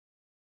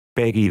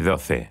Peggy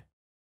 12.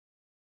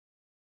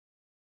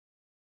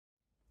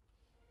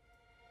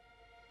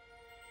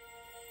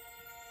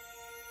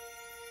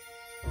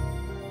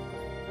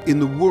 In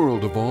the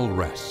world of all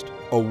rest,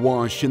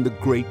 awash in the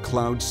great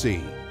cloud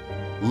sea,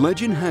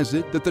 legend has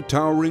it that the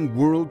towering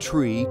world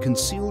tree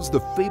conceals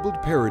the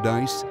fabled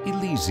paradise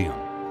Elysium.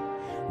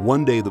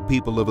 One day the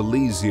people of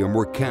Elysium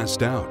were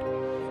cast out,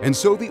 and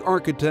so the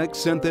architect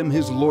sent them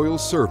his loyal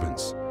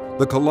servants,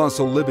 the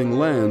colossal living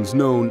lands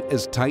known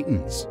as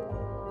Titans.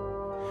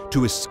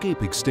 To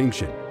escape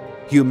extinction,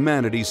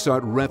 humanity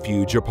sought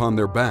refuge upon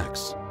their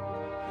backs.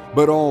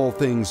 But all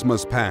things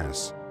must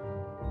pass,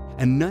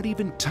 and not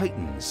even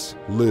Titans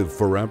live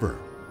forever.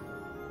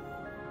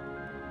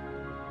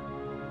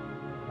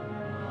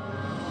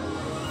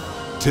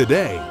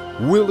 Today,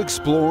 we'll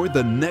explore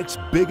the next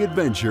big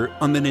adventure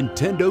on the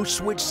Nintendo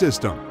Switch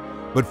system.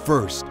 But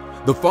first,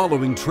 the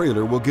following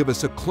trailer will give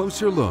us a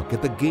closer look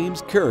at the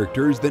game's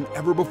characters than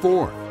ever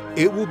before.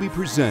 It will be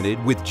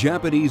presented with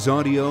Japanese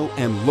audio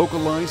and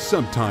localized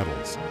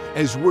subtitles,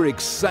 as we're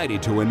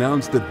excited to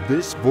announce that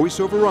this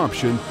voiceover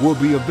option will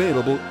be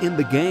available in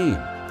the game,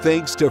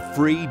 thanks to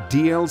free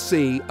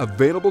DLC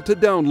available to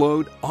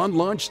download on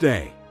launch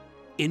day.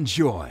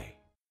 Enjoy!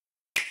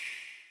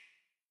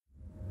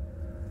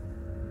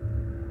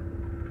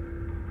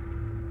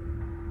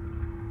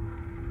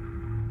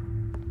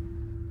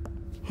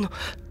 No.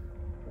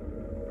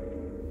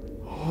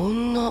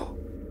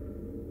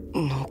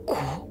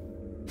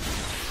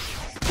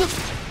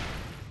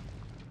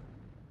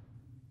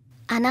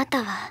あな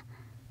たは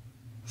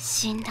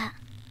死んだ。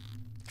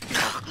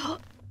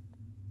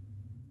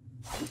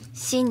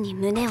真に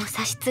胸を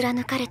差し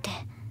貫かれて、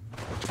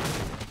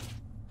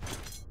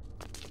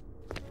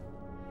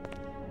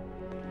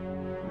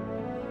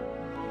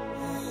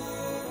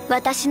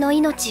私の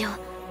命を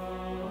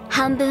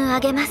半分あ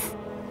げます。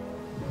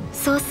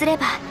そうすれ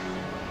ば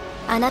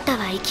あなた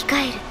は生き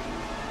返る。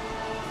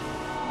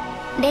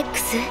レック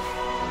ス、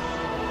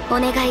お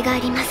願いがあ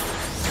ります。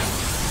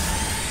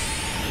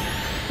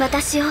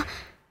私を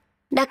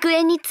楽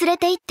園に連れ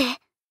て行って。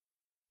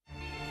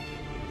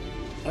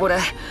俺、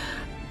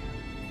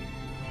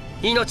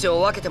命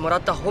を分けてもら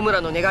ったホムラ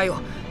の願いを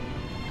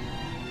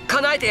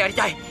叶えてやり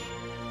たい。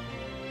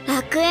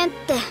楽園っ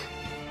て、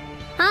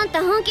あん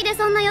た本気で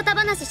そんなヨタ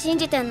話信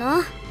じてん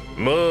の？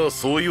まあ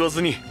そう言わ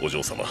ずに、お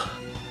嬢様。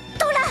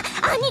トラ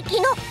兄貴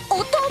のお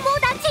友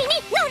達に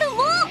なる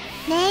もん。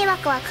迷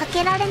惑はか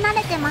けられ慣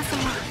れてます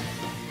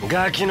もん。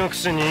ガキのく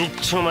せに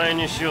一丁前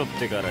にしよっ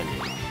てからに。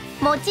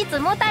持ちつ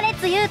持たれ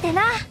つ言うて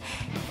な。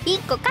一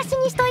個貸し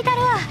にしといた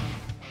るわ。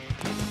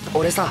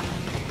俺さ、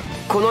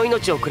この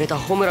命をくれた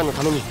ホムラの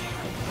ために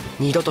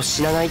二度と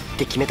死なないっ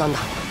て決めたんだ。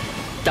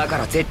だか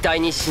ら絶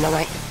対に死な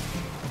ない。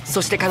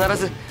そして必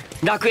ず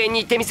楽園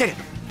に行ってみせる。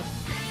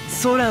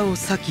空を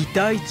裂き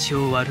大地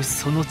を割る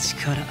その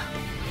力、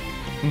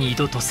二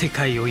度と世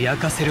界を焼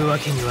かせるわ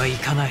けにはい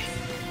かない。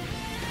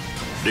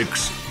レック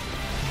ス、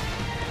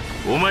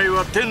お前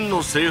は天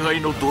の聖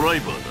杯のドライ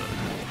バーだ。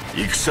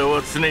戦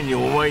は常に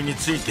お前に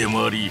ついて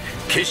回り、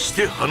決し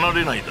て離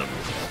れないだろう。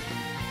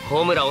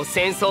ホムラを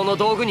戦争の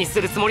道具にす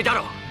るつもりだ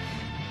ろう。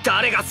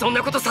誰がそん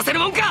なことさせる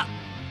もんか。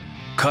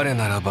彼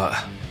なら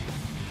ば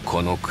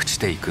この朽ち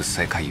ていく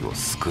世界を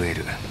救え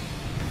る。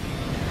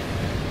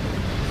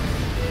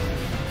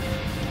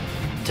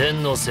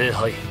天の聖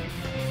杯、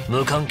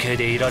無関係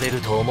でいられ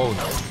ると思う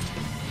な。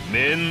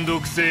めん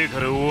どくせえか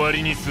ら終わ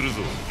りにするぞ。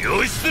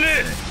義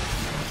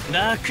経、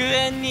楽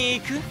園に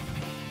行く？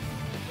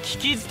聞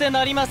き捨て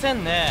なりませ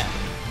んね。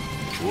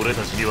俺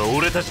たちには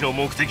俺たちの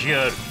目的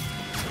がある。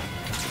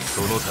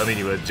そのため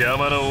には邪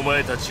魔なお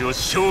前たちを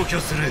消去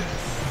する。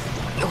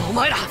お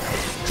前ら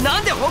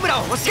なんでホム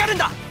ラを欲しがるん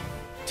だ。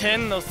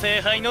天の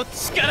聖杯の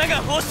力が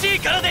欲しい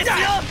からですよ。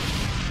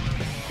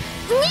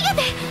逃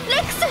げてレ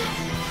ックス、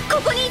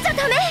ここにいちゃ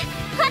ダメ。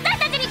私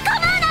たちに構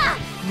うな。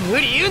無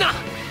理言うな。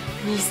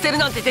見捨てる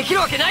なんてできる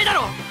わけないだ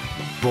ろ。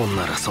ボン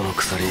ならその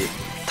鎖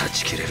断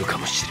ち切れるか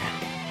もしれ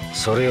ん。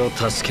それを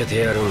助けて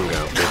やるんが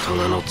大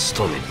人の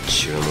務めっ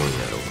ちゅうもんや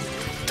ろ。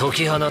解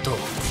き放とう、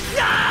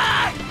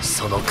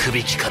そのく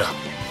びきから。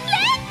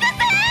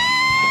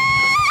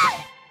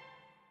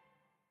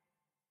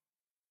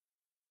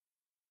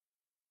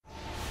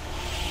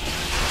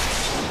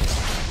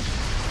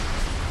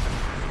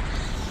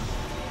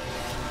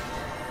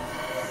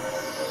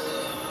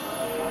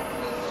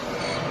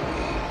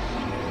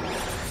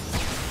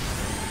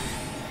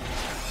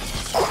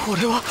こ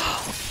れは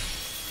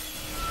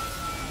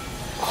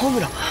ホム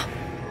ラ。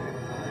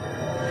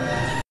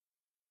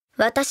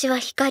私は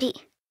光。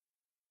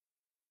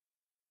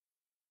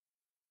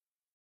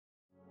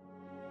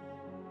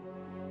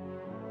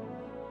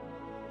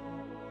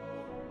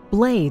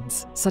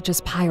Blades, such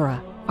as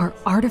Pyra, are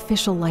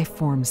artificial life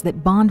forms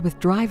that bond with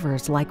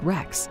drivers like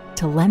Rex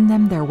to lend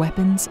them their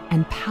weapons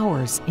and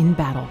powers in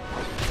battle.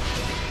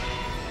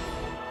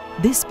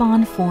 This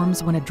bond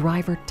forms when a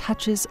driver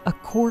touches a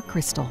core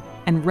crystal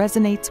and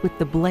resonates with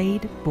the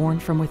blade born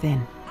from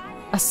within.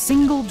 A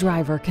single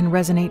driver can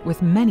resonate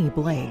with many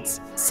blades,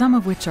 some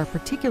of which are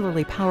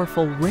particularly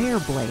powerful rare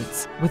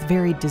blades with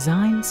varied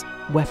designs,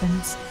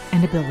 weapons,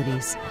 and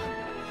abilities.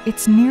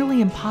 It's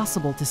nearly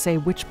impossible to say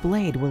which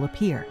blade will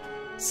appear.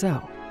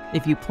 So,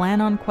 if you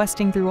plan on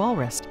questing through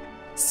Alrest,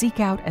 seek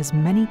out as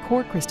many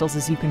core crystals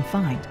as you can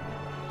find.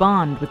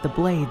 Bond with the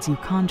blades you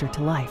conjure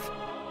to life.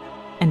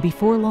 And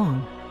before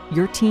long,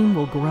 your team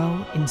will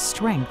grow in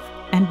strength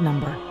and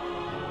number.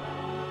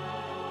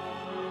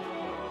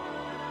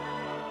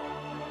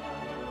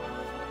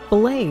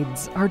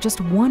 Blades are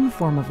just one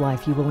form of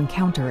life you will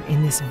encounter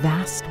in this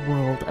vast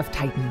world of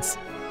titans.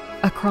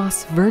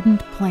 Across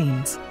verdant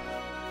plains,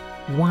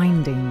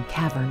 winding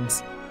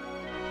caverns,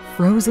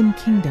 frozen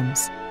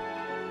kingdoms,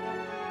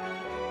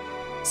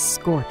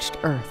 scorched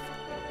earth,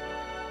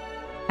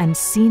 and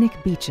scenic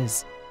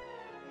beaches,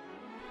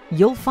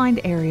 you'll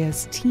find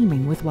areas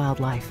teeming with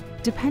wildlife.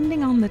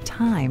 Depending on the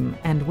time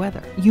and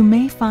weather, you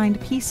may find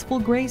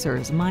peaceful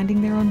grazers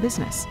minding their own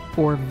business,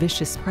 or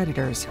vicious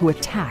predators who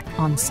attack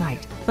on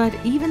sight. But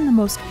even the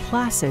most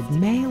placid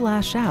may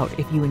lash out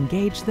if you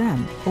engage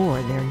them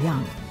or their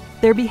young.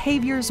 Their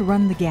behaviors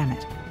run the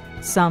gamut.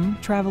 Some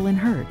travel in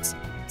herds,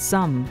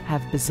 some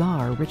have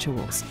bizarre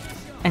rituals,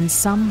 and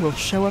some will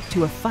show up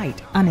to a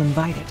fight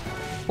uninvited,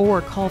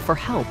 or call for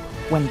help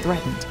when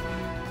threatened.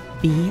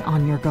 Be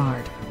on your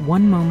guard.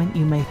 One moment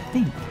you may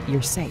think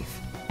you're safe,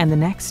 and the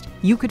next,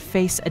 you could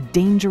face a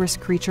dangerous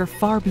creature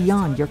far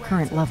beyond your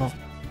current level.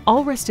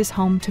 Alrest is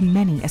home to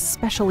many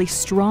especially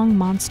strong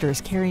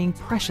monsters carrying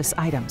precious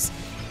items.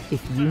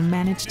 If you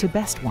manage to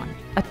best one,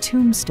 a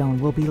tombstone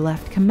will be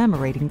left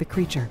commemorating the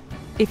creature.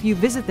 If you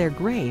visit their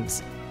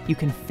graves, you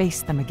can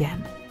face them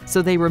again,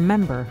 so they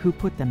remember who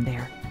put them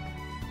there.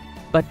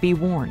 But be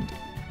warned,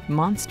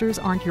 monsters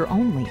aren't your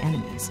only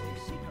enemies.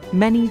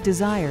 Many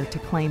desire to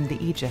claim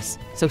the Aegis,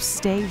 so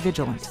stay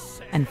vigilant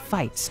and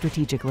fight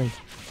strategically.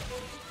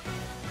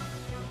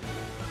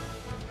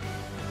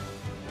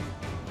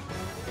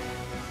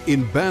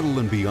 In Battle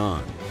and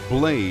Beyond,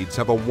 blades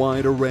have a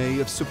wide array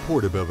of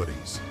support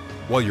abilities.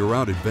 While you're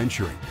out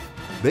adventuring,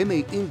 they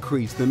may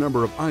increase the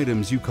number of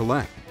items you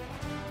collect,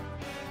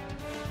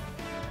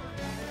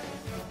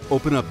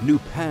 open up new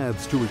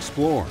paths to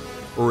explore,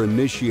 or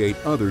initiate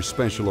other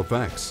special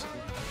effects.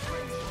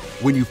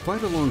 When you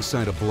fight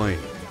alongside a blade,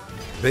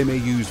 they may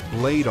use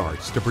blade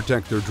arts to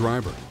protect their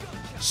driver,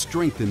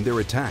 strengthen their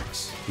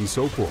attacks, and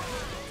so forth.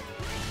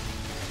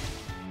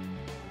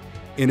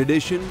 In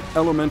addition,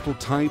 elemental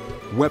type,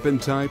 weapon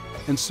type,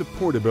 and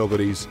support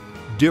abilities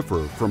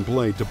differ from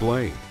blade to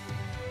blade.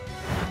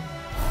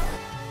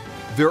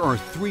 There are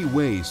 3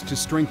 ways to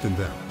strengthen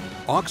them.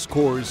 Aux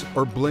cores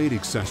are blade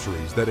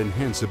accessories that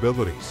enhance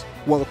abilities,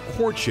 while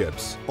core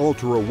chips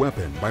alter a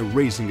weapon by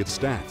raising its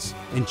stats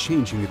and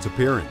changing its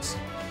appearance.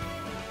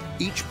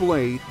 Each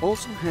blade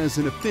also has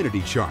an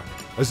affinity chart.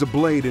 As a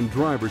blade and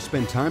driver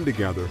spend time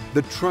together,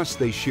 the trust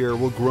they share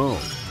will grow,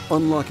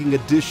 unlocking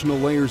additional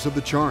layers of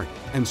the chart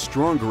and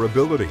stronger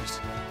abilities.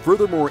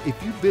 Furthermore,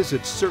 if you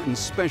visit certain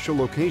special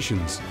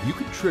locations, you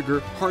can trigger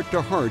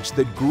heart-to-hearts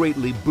that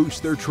greatly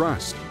boost their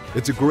trust.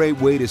 It's a great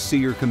way to see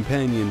your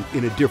companion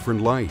in a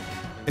different light.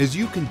 As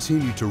you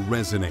continue to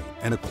resonate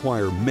and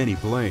acquire many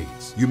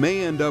blades, you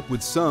may end up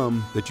with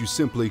some that you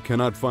simply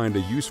cannot find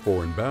a use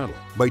for in battle.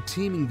 By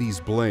teaming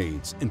these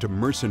blades into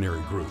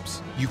mercenary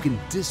groups, you can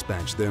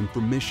dispatch them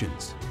for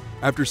missions.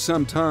 After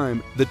some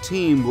time, the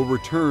team will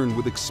return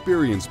with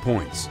experience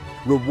points,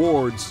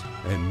 rewards,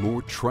 and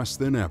more trust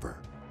than ever.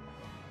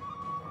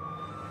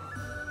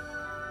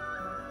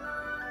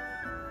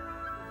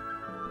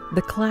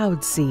 The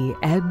Cloud Sea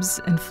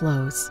ebbs and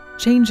flows,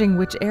 changing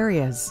which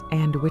areas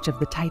and which of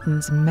the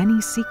Titan's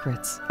many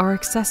secrets are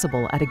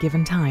accessible at a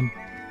given time.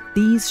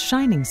 These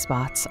shining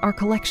spots are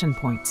collection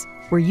points,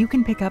 where you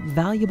can pick up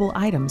valuable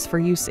items for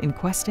use in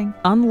questing,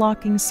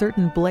 unlocking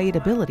certain blade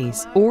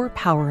abilities, or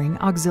powering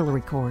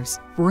auxiliary cores.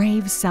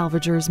 Brave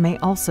salvagers may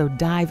also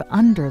dive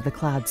under the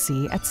Cloud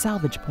Sea at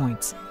salvage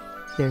points.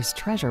 There's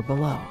treasure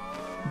below,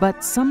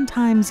 but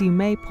sometimes you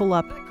may pull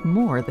up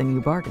more than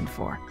you bargained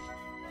for.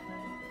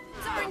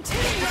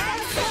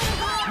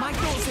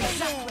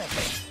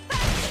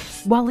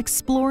 While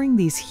exploring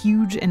these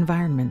huge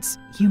environments,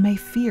 you may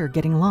fear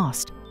getting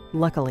lost.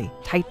 Luckily,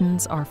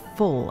 Titans are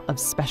full of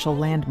special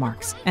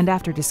landmarks, and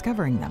after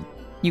discovering them,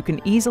 you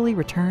can easily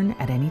return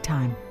at any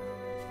time.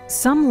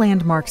 Some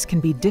landmarks can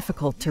be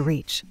difficult to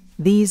reach.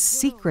 These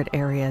secret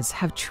areas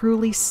have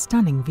truly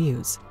stunning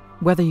views,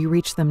 whether you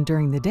reach them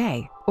during the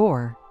day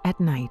or at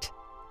night.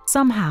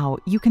 Somehow,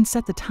 you can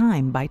set the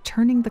time by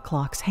turning the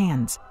clock's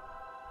hands.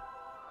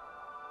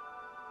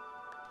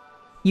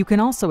 You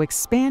can also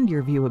expand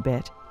your view a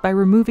bit by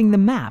removing the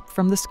map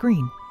from the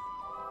screen.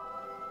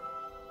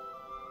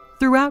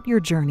 Throughout your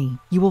journey,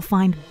 you will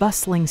find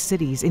bustling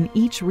cities in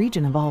each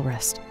region of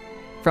Alrest.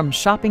 From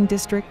shopping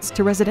districts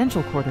to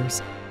residential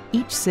quarters,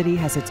 each city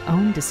has its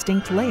own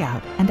distinct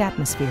layout and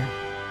atmosphere.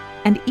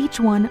 And each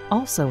one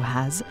also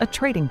has a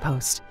trading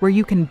post, where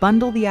you can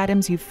bundle the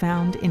items you've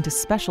found into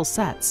special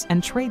sets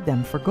and trade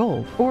them for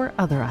gold or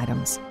other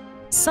items.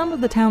 Some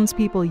of the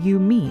townspeople you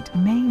meet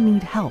may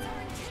need help.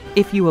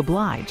 If you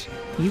oblige,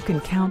 you can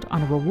count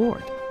on a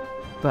reward.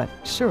 But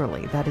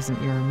surely that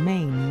isn't your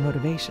main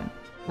motivation,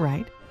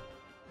 right?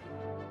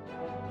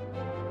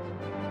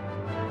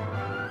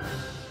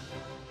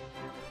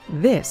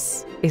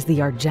 This is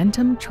the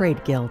Argentum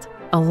Trade Guild,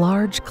 a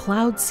large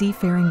cloud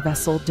seafaring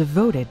vessel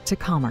devoted to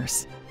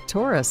commerce.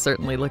 Tora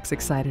certainly looks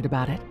excited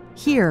about it.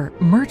 Here,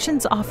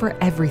 merchants offer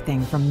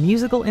everything from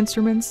musical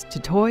instruments to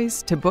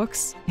toys to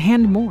books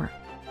and more.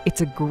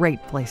 It's a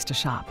great place to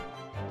shop.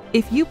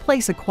 If you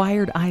place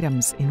acquired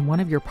items in one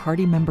of your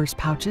party members'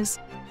 pouches,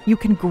 you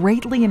can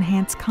greatly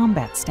enhance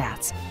combat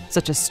stats,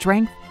 such as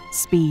strength,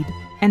 speed,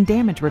 and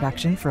damage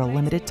reduction for a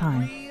limited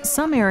time.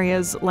 Some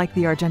areas, like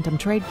the Argentum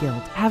Trade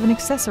Guild, have an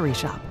accessory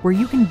shop where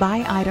you can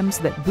buy items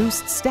that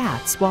boost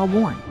stats while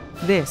worn.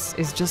 This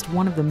is just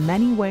one of the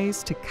many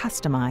ways to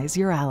customize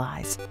your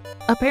allies.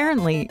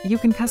 Apparently, you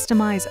can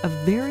customize a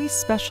very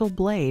special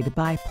blade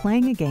by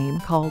playing a game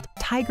called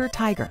Tiger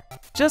Tiger.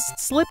 Just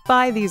slip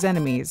by these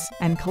enemies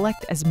and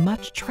collect as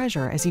much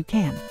treasure as you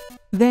can.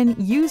 Then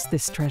use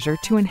this treasure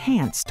to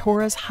enhance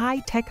Tora's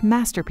high-tech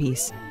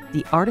masterpiece,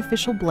 the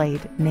artificial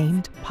blade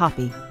named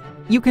Poppy.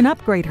 You can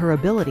upgrade her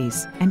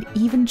abilities and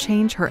even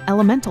change her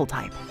elemental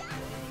type.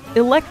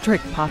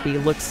 Electric Poppy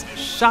looks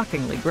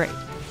shockingly great,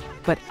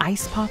 but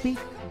Ice Poppy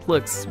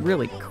looks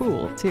really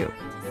cool too.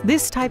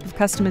 This type of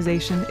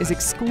customization is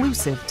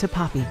exclusive to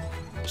Poppy.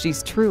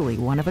 She's truly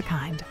one of a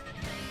kind.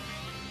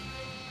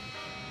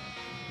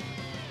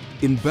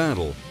 In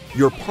battle,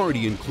 your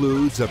party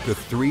includes up to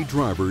 3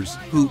 drivers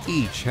who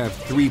each have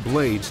 3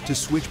 blades to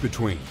switch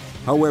between.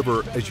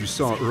 However, as you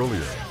saw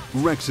earlier,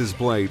 Rex's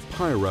blade,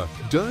 Pyra,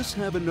 does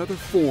have another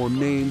form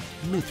named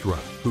Mithra,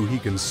 who he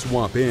can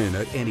swap in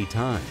at any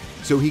time.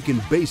 So he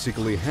can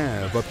basically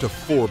have up to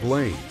 4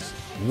 blades.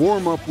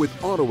 Warm up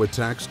with auto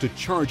attacks to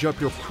charge up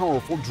your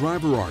powerful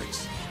driver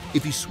arts.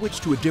 If you switch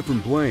to a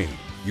different blade,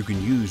 you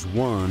can use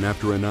one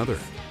after another.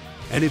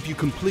 And if you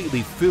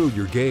completely fill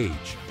your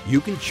gauge, you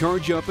can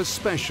charge up a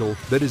special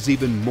that is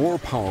even more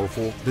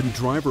powerful than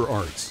driver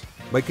arts.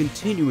 By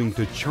continuing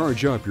to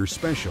charge up your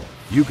special,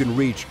 you can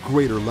reach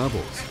greater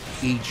levels,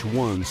 each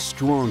one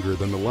stronger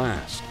than the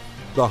last.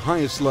 The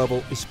highest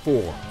level is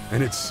 4,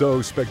 and it's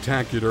so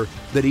spectacular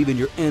that even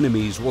your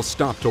enemies will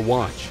stop to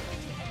watch.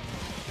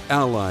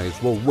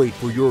 Allies will wait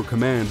for your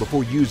command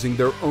before using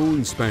their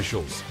own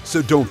specials,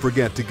 so don't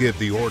forget to give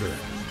the order.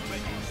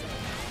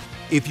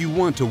 If you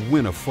want to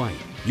win a fight,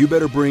 you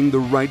better bring the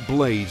right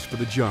blades for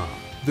the job.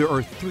 There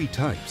are 3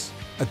 types: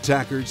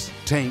 attackers,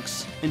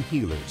 tanks, and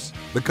healers.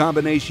 The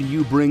combination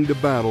you bring to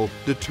battle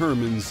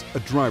determines a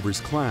driver's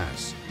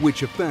class,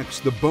 which affects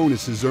the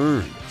bonuses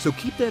earned. So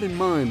keep that in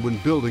mind when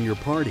building your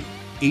party.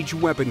 Each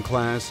weapon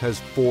class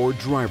has 4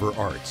 driver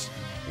arts,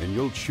 and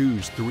you'll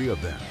choose 3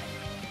 of them.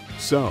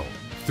 So,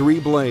 3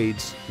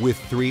 blades with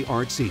 3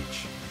 arts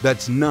each.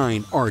 That's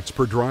 9 arts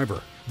per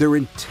driver. They're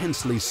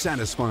intensely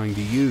satisfying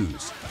to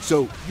use,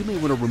 so you may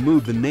want to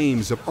remove the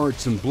names of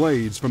arts and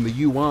blades from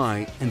the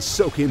UI and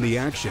soak in the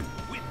action.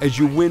 As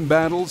you win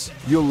battles,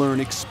 you'll learn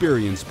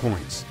experience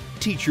points,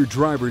 teach your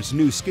drivers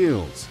new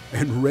skills,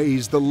 and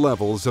raise the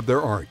levels of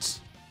their arts.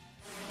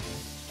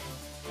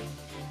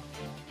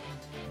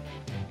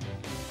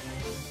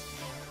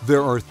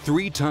 There are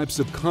 3 types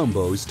of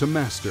combos to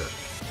master.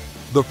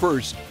 The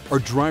first are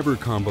driver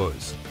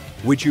combos,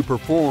 which you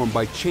perform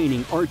by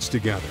chaining arts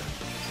together.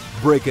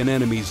 Break an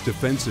enemy's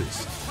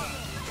defenses,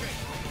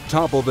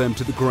 topple them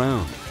to the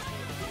ground,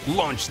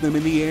 launch them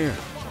in the air,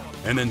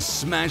 and then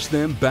smash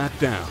them back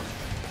down.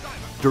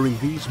 During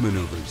these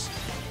maneuvers,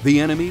 the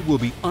enemy will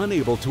be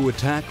unable to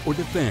attack or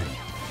defend,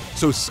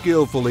 so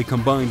skillfully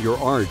combine your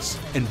arts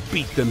and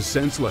beat them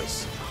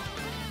senseless.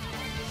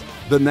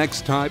 The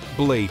next type,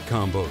 blade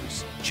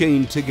combos,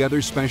 chain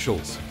together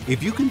specials.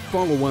 If you can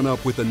follow one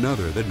up with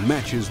another that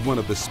matches one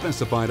of the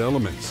specified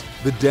elements,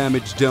 the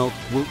damage dealt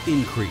will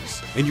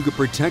increase, and you can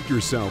protect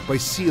yourself by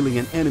sealing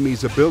an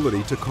enemy's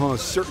ability to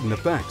cause certain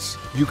effects.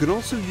 You can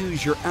also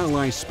use your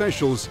ally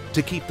specials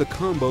to keep the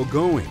combo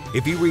going.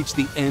 If you reach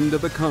the end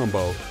of the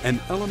combo,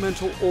 an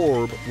elemental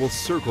orb will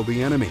circle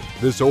the enemy.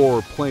 This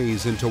orb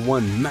plays into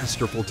one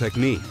masterful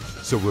technique,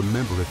 so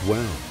remember it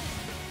well.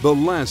 The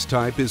last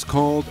type is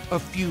called a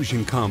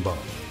fusion combo.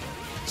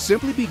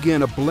 Simply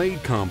begin a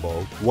blade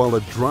combo while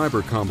a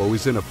driver combo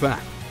is in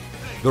effect.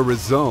 The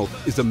result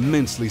is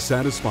immensely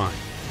satisfying.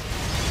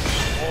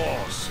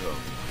 Awesome!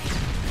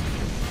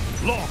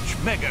 Launch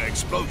mega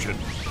explosion!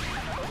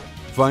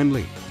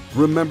 Finally,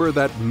 remember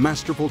that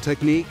masterful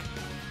technique?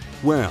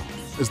 Well,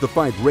 as the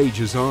fight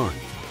rages on,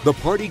 the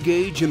party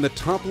gauge in the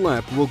top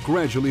left will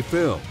gradually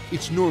fill.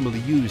 It's normally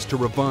used to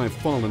revive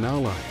fallen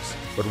allies,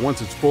 but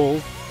once it's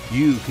full,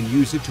 you can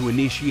use it to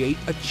initiate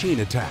a chain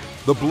attack.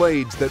 The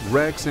blades that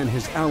Rex and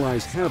his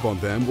allies have on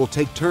them will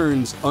take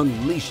turns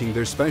unleashing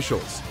their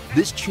specials.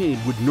 This chain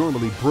would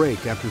normally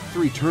break after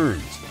 3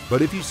 turns,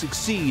 but if you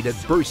succeed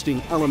at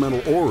bursting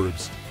elemental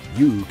orbs,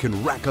 you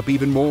can rack up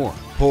even more.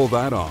 Pull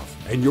that off,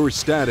 and your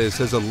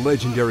status as a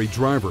legendary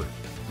driver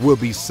will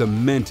be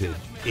cemented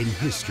in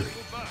history.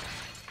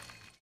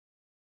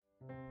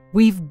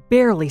 We've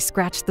barely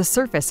scratched the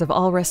surface of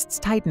Allrest's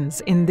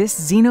titans in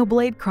this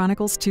Xenoblade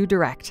Chronicles 2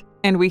 Direct,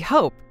 and we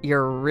hope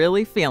you're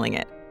really feeling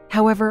it.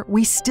 However,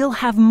 we still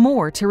have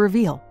more to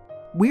reveal.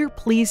 We're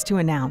pleased to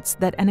announce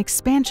that an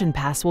expansion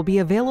pass will be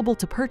available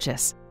to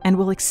purchase and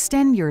will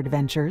extend your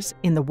adventures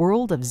in the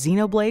world of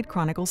Xenoblade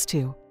Chronicles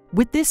 2.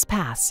 With this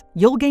pass,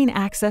 you'll gain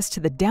access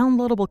to the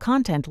downloadable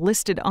content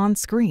listed on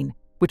screen,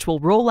 which will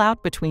roll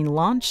out between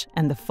launch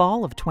and the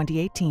fall of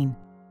 2018.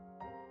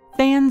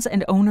 Fans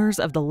and owners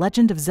of The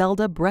Legend of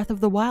Zelda Breath of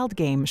the Wild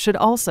game should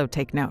also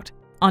take note.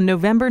 On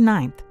November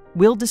 9th,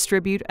 we'll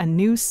distribute a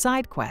new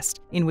side quest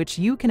in which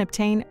you can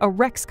obtain a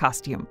Rex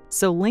costume,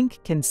 so Link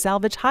can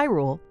salvage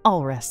Hyrule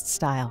Allrest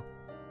style.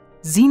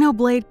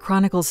 Xenoblade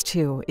Chronicles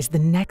 2 is the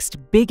next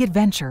big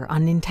adventure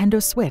on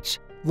Nintendo Switch,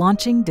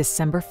 launching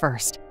December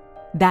 1st.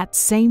 That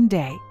same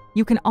day,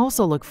 you can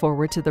also look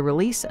forward to the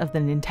release of the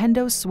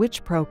Nintendo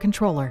Switch Pro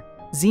controller,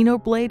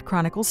 Xenoblade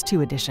Chronicles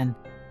 2 Edition,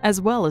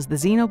 as well as the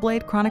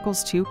Xenoblade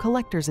Chronicles 2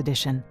 Collector's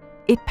Edition.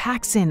 It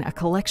packs in a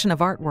collection of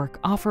artwork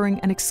offering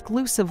an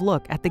exclusive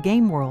look at the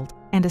game world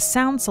and a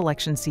sound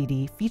selection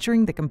CD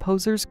featuring the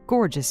composer's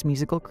gorgeous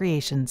musical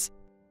creations.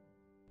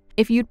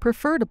 If you'd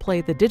prefer to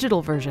play the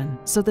digital version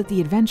so that the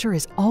adventure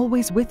is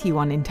always with you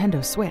on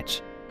Nintendo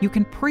Switch, you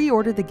can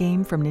pre-order the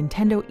game from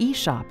Nintendo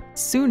eShop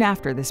soon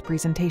after this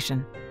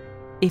presentation.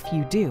 If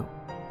you do,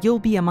 you'll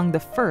be among the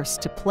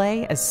first to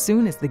play as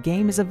soon as the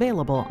game is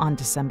available on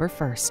December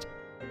 1st.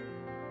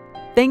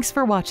 Thanks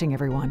for watching,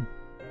 everyone.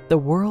 The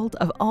world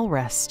of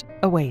Allrest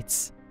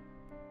awaits.